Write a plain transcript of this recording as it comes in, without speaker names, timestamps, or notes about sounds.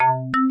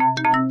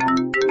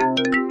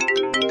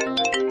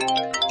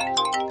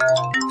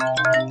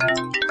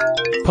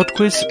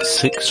PodQuiz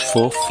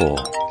 644.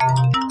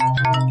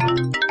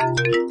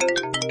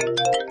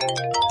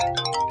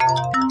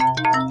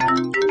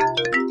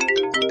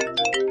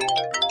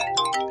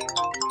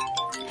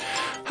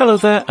 Hello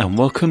there and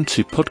welcome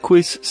to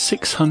PodQuiz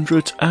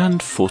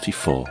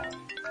 644.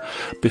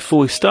 Before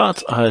we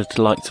start, I'd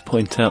like to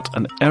point out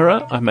an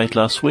error I made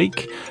last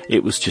week.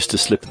 It was just a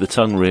slip of the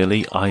tongue,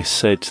 really. I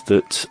said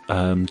that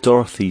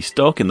Dorothy's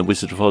dog in The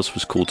Wizard of Oz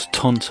was called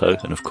Tonto,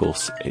 and of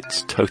course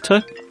it's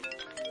Toto.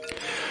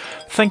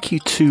 Thank you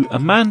to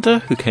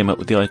Amanda, who came up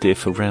with the idea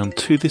for round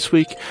 2 this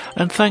week,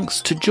 and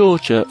thanks to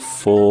Georgia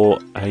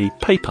for a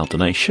PayPal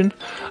donation.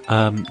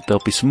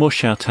 There'll be some more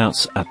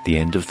shout-outs at the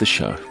end of the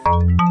show.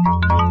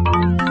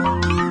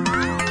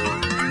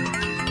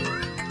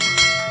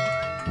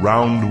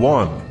 Round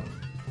 1.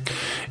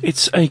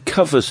 It's a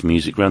covers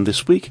music round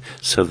this week,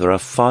 so there are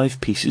 5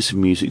 pieces of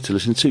music to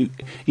listen to,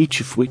 each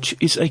of which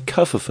is a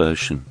cover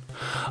version.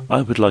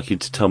 I would like you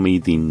to tell me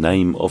the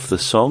name of the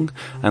song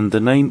and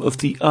the name of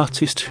the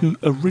artist who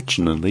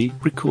originally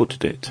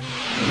recorded it.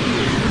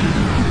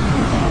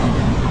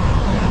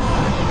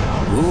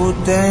 We'll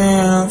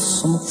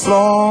dance on the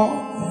floor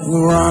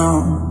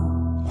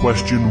around.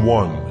 Question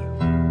 1.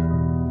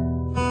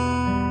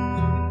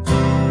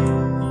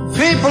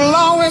 People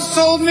always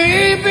told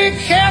me, be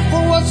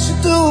careful what you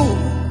do.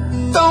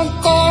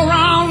 Don't go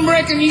around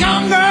breaking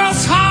young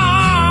girls' hearts.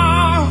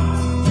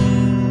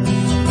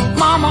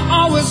 Mama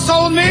always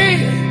told me,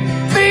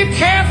 be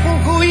careful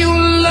who you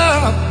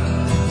love.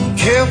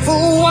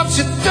 Careful what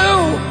you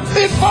do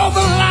before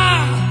the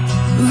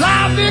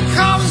lie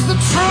becomes the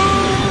truth.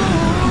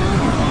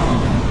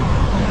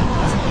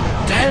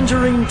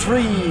 Tangerine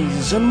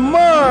trees and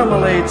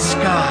marmalade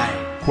sky.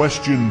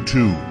 Question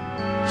 2.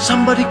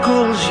 Somebody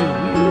calls you,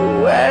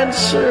 you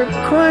answer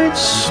quite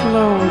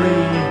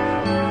slowly.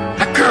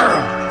 A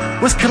girl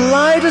with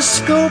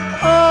kaleidoscope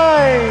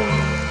eyes.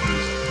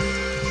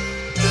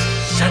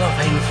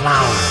 Cellophane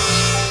flowers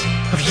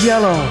of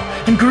yellow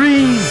and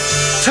green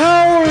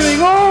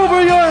towering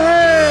over your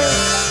head.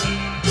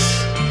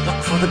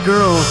 Look for the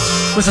girl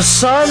with the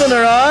sun in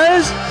her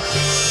eyes,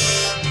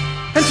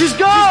 and she's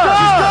gone.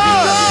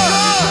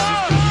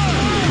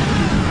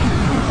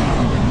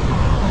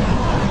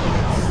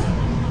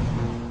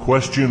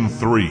 Question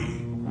 3.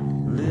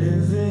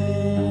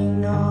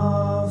 Living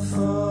off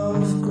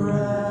of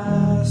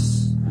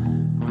grass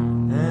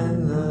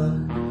and the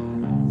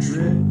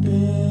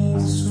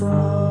drippings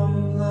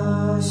from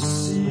the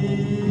ceiling.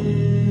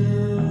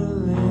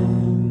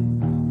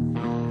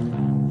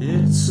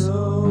 It's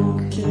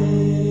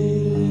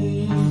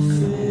okay,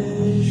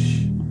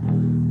 fish,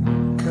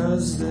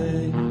 'cause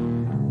they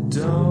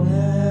don't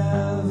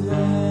have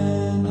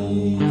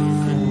any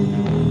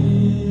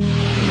feet.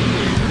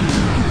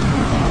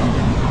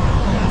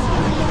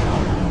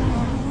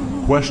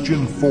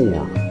 Question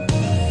 4.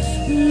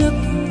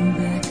 Looking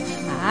back,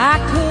 I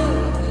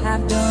could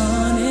have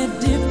done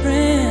it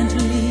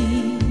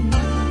differently.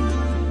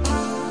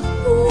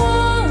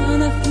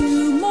 One, a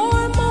few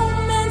more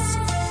moments,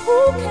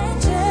 who can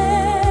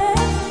tell?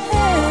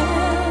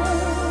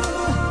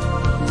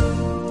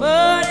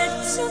 But it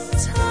took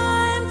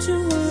time to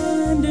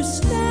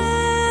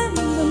understand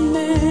the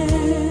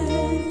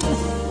man.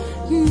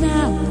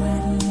 Now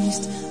at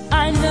least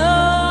I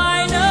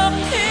know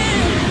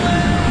him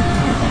well.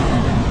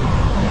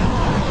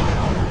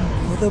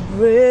 The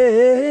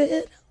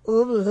bread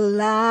of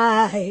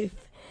life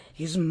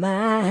is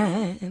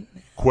mine.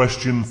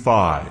 Question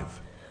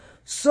 5.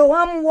 So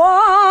I'm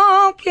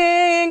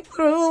walking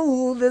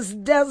through this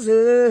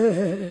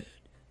desert,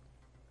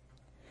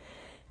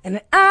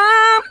 and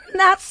I'm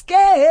not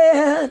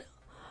scared,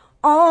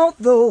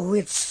 although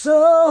it's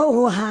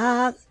so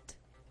hot.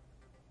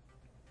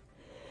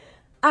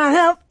 I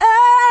have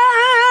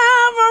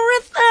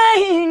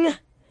everything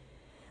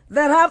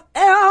that I've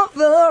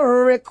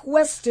ever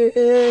requested.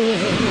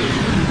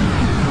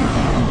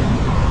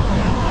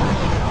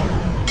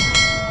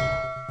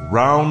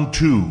 Round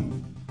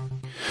 2.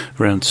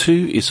 Round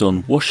 2 is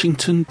on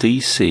Washington,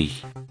 D.C.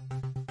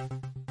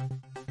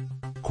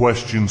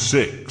 Question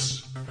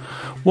 6.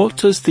 What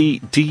does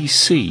the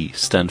D.C.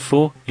 stand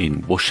for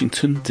in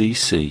Washington,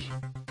 D.C.?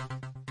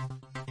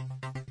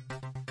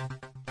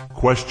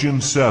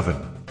 Question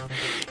 7.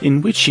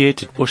 In which year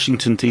did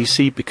Washington,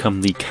 D.C.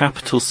 become the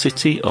capital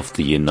city of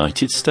the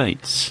United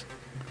States?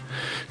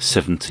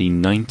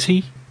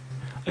 1790,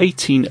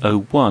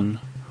 1801,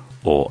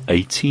 or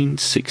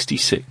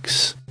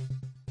 1866?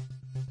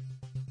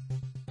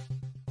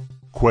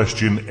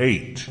 Question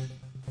 8.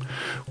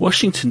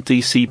 Washington,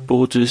 D.C.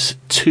 borders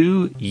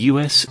 2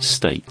 U.S.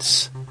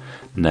 states.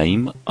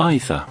 Name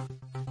either.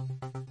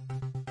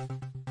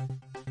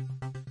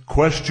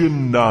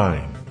 Question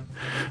 9.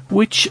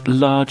 Which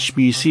large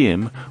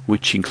museum,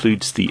 which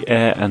includes the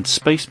Air and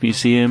Space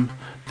Museum,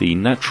 the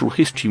Natural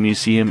History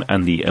Museum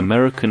and the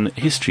American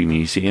History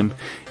Museum,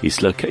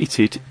 is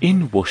located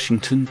in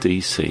Washington,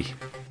 D.C.?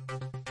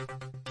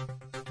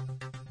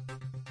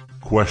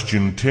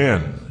 Question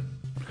 10.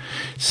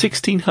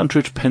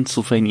 1600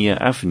 Pennsylvania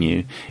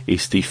Avenue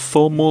is the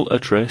formal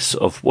address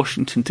of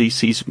Washington,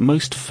 D.C.'s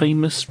most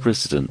famous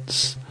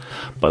residence.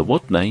 By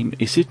what name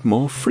is it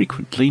more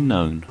frequently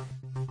known?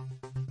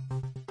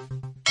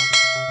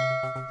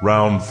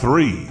 Round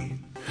 3.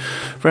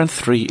 Round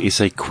 3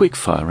 is a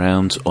quickfire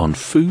round on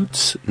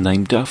foods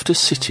named after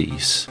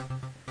cities.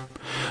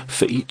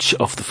 For each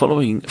of the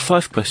following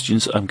 5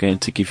 questions, I'm going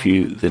to give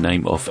you the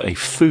name of a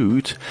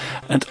food,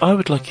 and I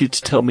would like you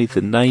to tell me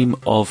the name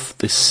of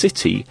the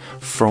city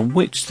from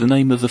which the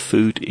name of the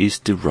food is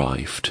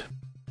derived.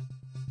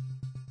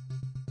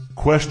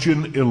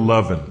 Question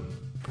 11.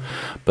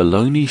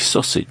 Bologna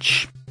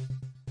sausage.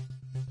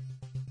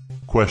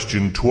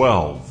 Question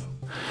 12.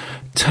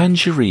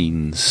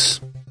 Tangerines.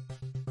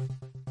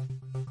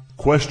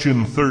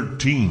 Question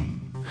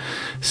 13.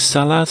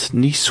 Salade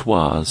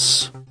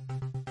niçoise.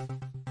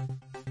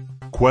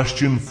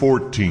 Question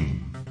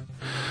 14.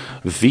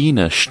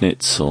 Wiener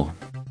Schnitzel.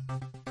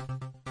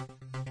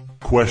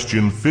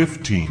 Question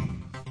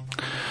 15.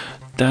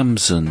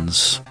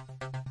 Damsons.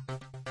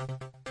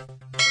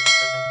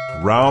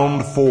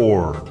 Round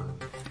 4.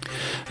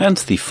 And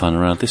the fun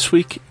round this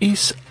week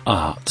is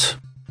art.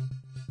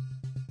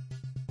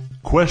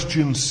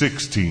 Question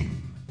 16.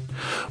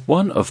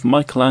 One of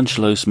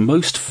Michelangelo's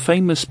most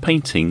famous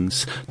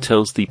paintings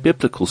tells the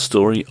biblical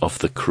story of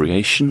the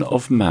creation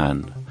of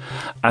man.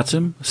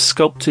 Adam,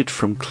 sculpted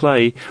from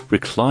clay,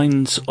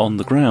 reclines on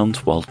the ground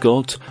while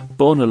God,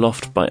 borne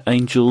aloft by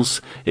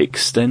angels,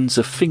 extends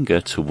a finger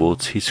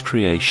towards his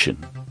creation.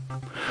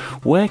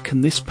 Where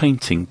can this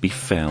painting be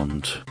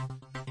found?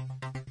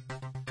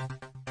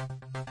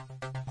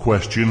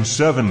 Question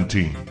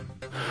 17.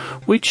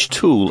 Which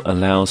tool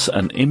allows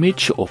an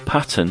image or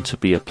pattern to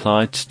be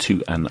applied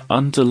to an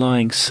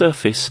underlying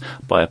surface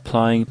by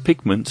applying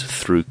pigment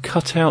through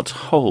cut-out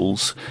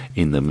holes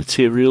in the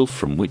material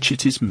from which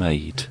it is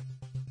made?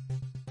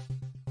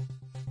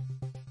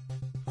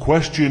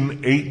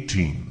 Question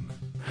 18.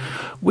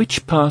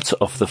 Which part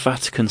of the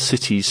Vatican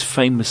City's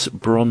famous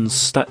bronze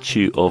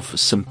statue of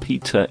St.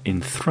 Peter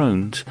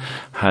enthroned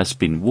has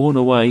been worn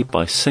away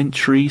by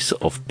centuries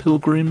of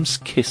pilgrims'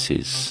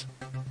 kisses?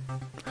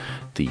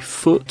 The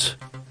foot,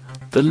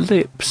 the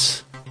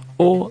lips,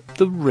 or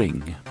the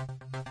ring?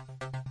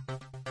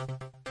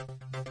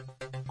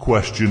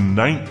 Question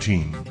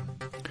 19.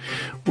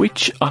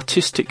 Which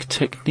artistic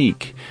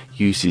technique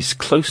uses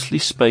closely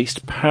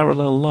spaced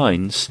parallel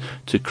lines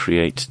to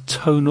create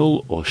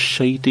tonal or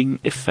shading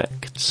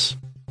effects?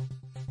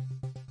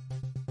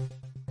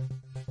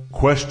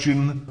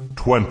 Question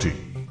 20.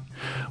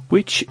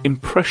 Which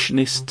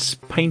Impressionists'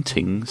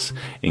 paintings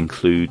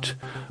include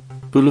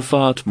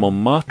Boulevard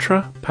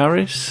Montmartre,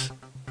 Paris,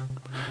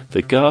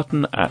 The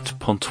Garden at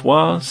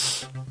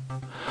Pontoise,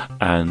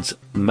 and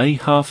May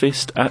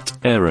Harvest at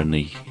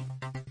Erony?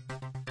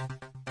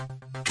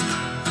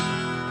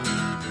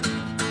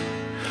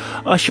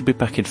 I shall be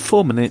back in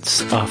 4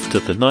 minutes after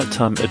the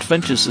Nighttime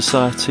Adventure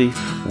Society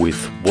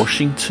with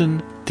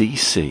Washington,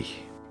 D.C.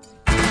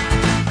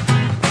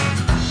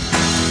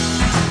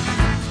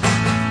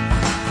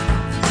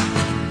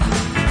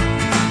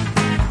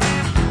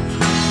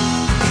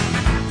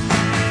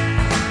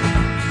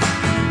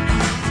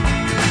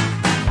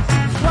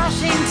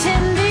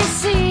 Washington,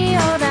 D.C.,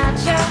 hold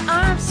out your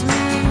arms to me.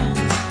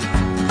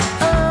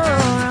 Oh,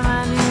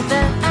 remind me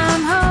that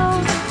I'm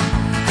home,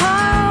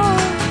 home.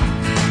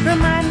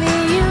 Remind me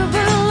you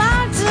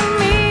belong to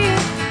me.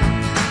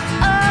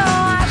 Oh,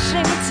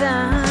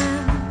 Washington,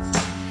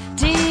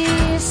 D.C.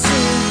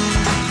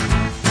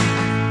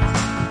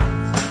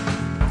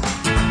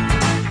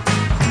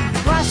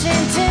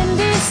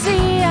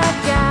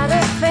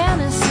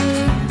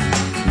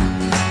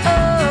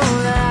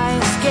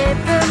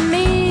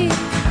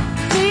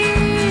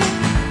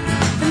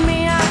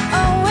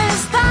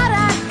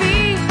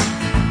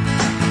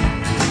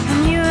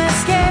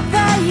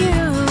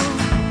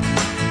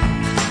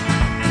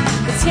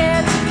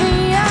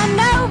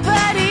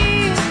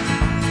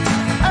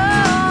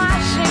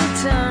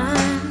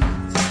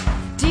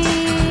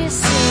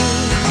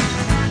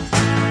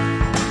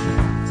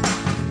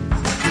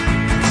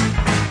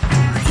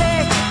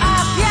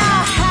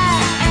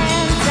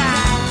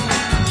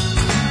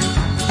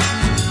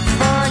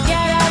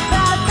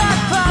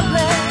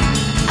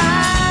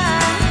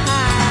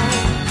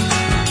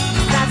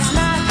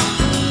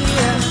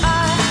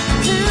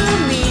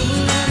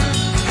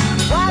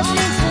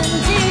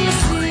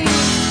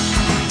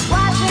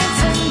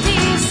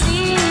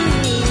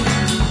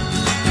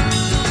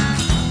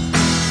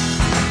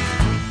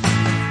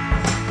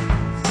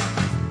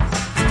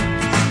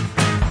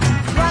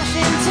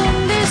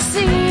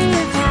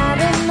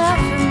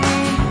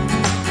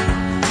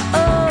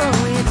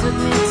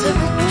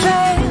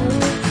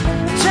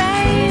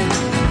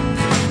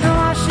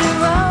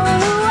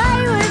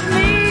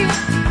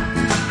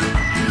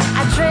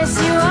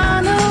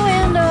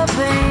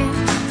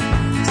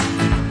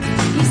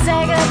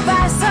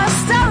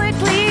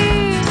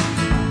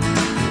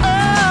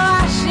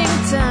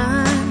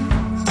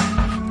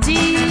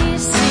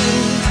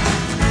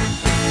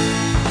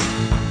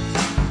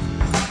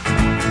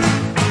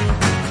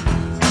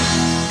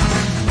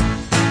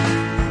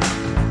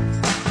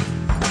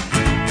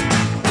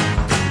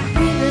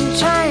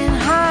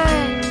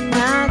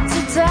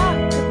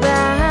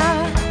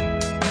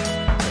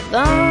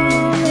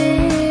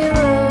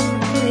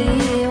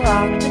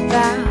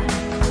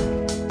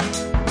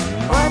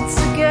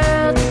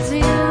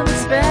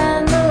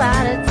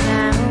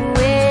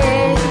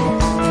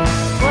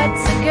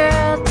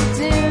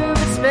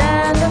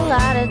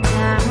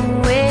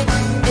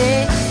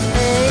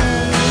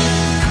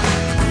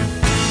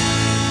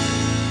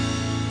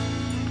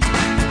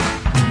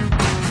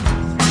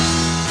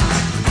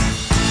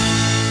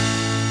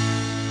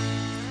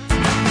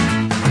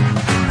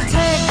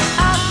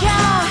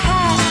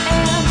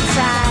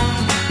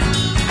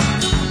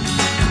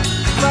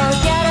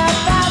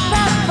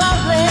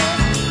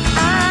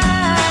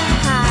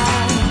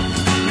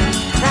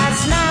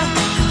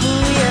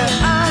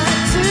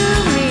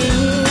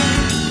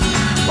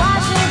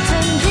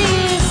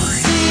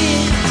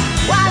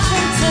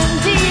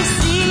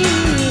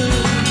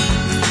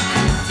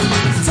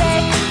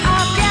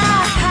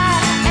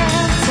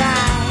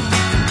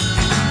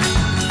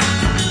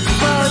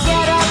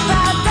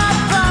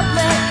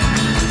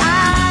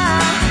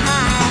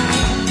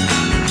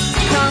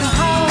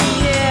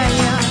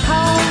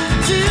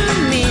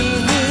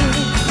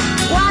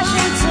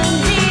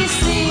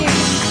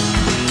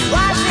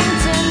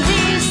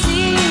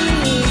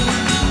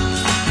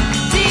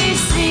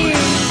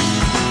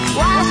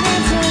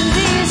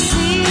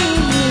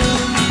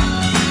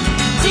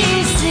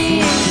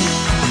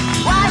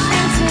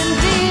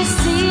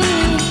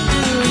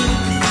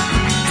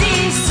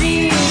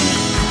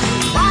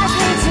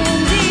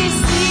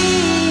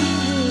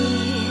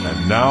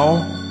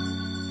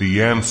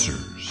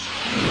 answers.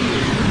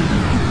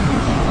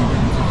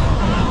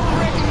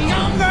 Breaking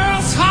young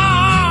girls'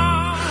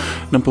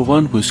 heart. Number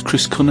 1 was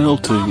Chris Cornell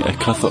doing a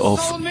cover of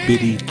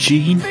Billie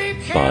Jean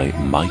by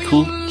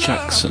Michael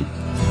Jackson.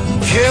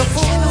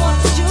 Careful.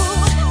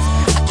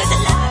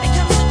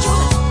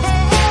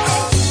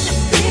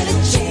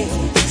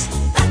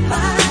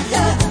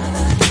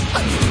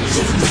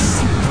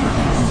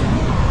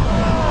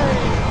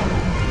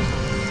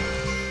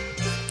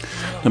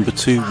 Number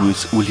 2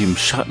 was William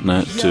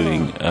Shatner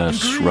doing a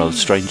rather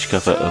strange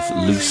cover of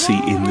Lucy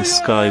in the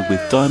Sky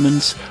with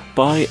Diamonds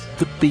by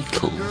the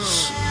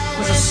Beatles.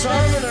 With a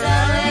sun in her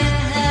eyes.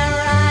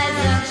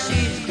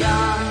 She's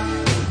gone.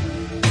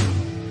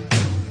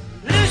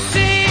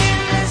 Lucy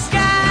in the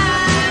sky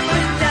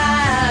with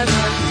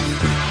diamonds.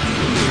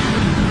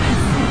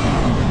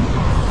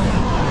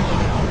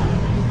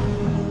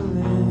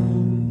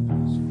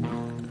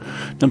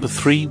 Number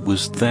 3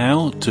 was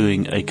Thou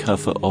doing a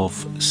cover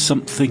of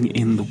Something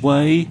in the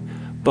Way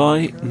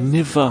by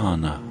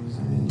Nirvana.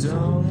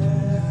 Don't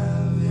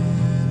have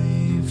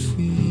any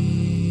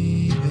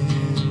feelings.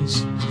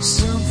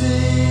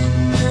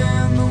 Something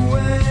in the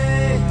way.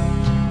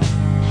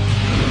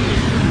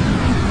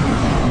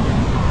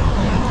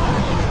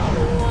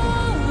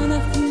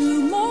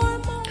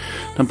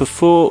 Number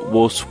 4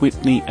 was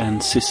Whitney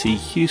and Cissy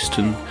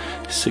Houston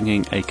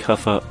singing a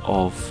cover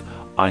of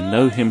I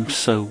Know Him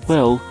So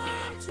Well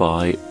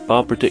by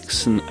Barbara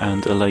Dixon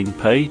and Elaine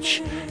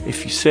Page.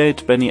 If you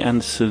said Benny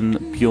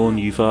Andersson, Bjorn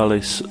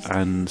Uvalis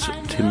and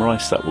Tim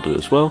Rice, that will do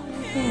as well.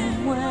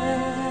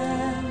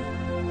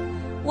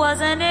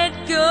 Wasn't it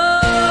good?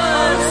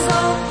 Oh, so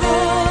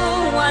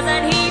cool.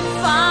 Wasn't he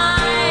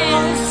fine?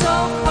 Oh, so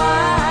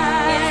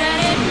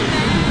fine.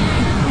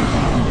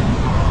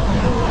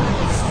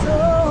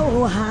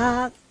 So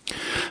hot.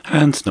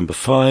 And number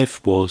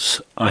 5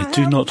 was I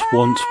Do Not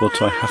Want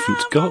What I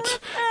Haven't Got.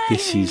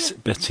 This is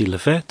Betty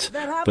Lavette,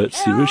 but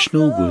the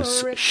original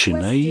was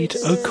Sinead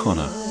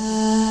O'Connor.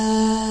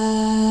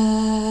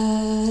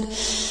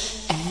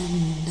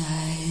 And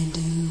I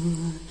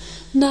do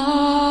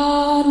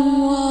not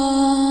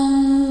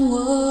want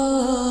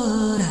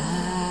what I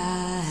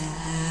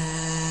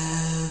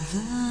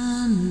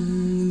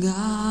haven't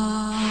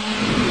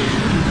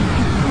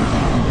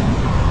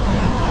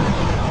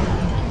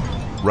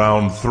got.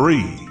 Round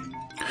 3.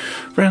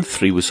 Round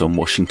 3 was on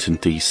Washington,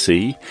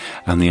 D.C.,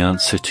 and the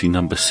answer to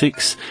number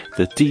 6,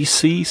 the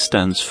D.C.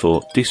 stands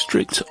for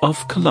District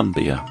of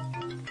Columbia.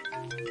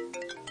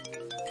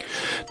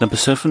 Number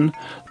 7,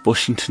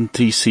 Washington,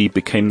 D.C.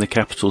 became the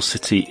capital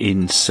city in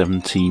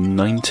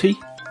 1790.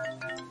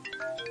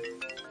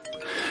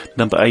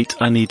 Number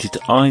 8, I needed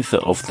either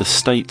of the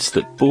states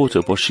that border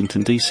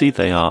Washington, D.C.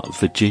 They are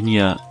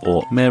Virginia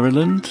or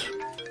Maryland.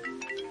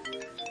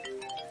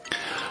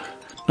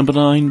 Number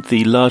 9,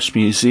 the large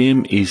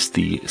museum is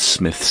the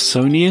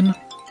Smithsonian.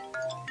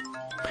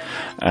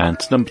 And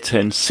number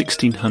 10,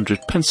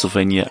 1600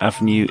 Pennsylvania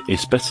Avenue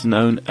is better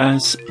known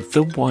as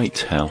the White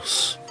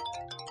House.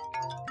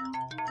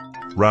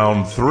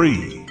 Round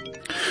 3.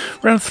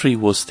 Round 3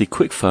 was the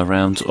quickfire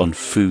round on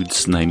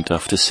foods named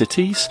after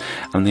cities,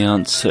 and the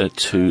answer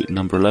to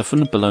number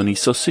 11, bologna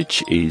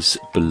sausage, is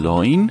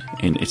Bologna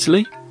in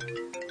Italy.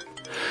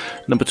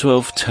 Number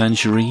 12,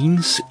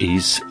 tangerines,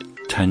 is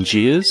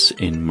Tangiers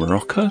in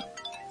Morocco.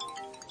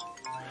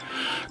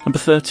 Number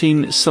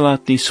 13,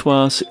 salade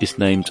niçoise is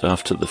named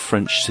after the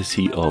French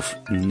city of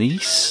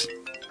Nice.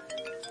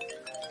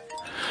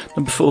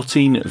 Number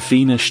 14,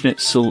 Wiener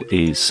Schnitzel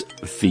is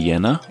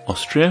Vienna,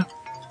 Austria.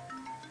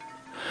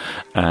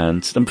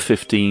 And number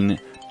 15,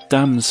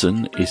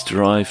 Damson is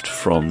derived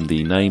from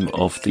the name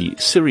of the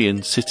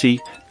Syrian city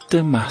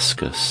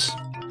Damascus.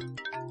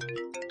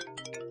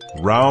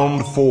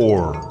 Round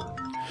 4.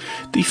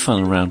 The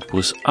final round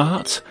was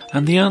art,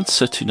 and the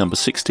answer to number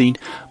 16,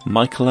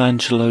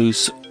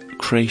 Michelangelo's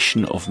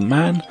creation of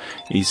man,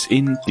 is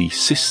in the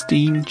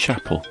Sistine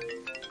Chapel.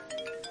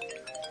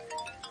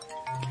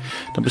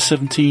 Number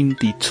 17,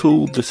 the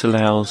tool that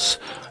allows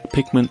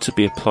pigment to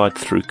be applied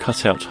through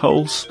cut-out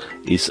holes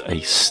is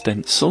a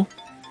stencil.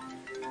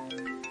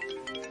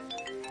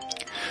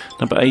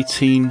 Number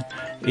 18,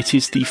 it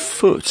is the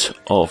foot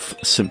of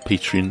St.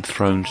 Peter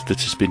enthroned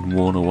that has been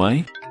worn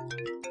away.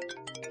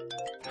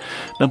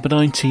 Number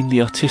 19,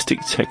 the artistic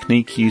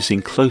technique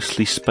using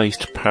closely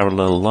spaced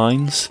parallel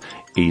lines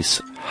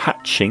is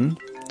hatching.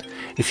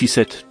 If you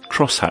said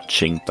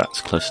cross-hatching,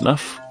 that's close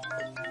enough.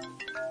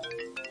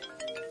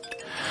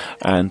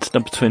 And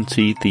number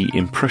 20, the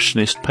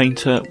Impressionist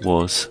painter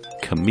was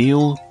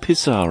Camille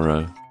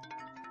Pissarro.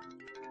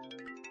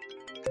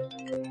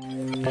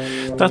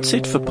 That's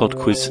it for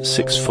PodQuiz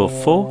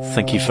 644.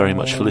 Thank you very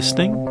much for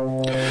listening.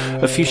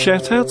 A few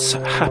shout-outs.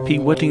 Happy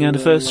wedding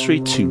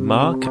anniversary to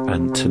Mark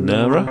and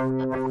Tanura.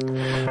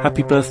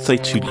 Happy birthday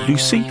to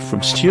Lucy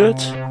from Stuart.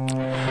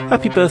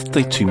 Happy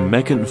birthday to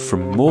Megan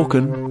from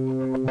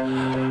Morgan.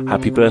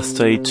 Happy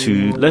birthday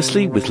to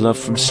Leslie with love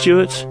from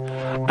Stuart.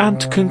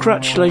 And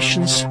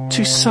congratulations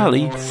to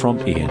Sally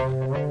from Ian.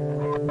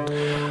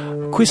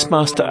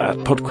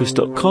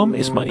 Quizmaster@podquiz.com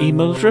is my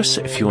email address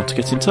if you want to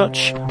get in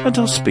touch, and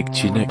I'll speak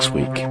to you next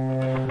week.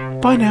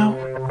 Bye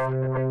now.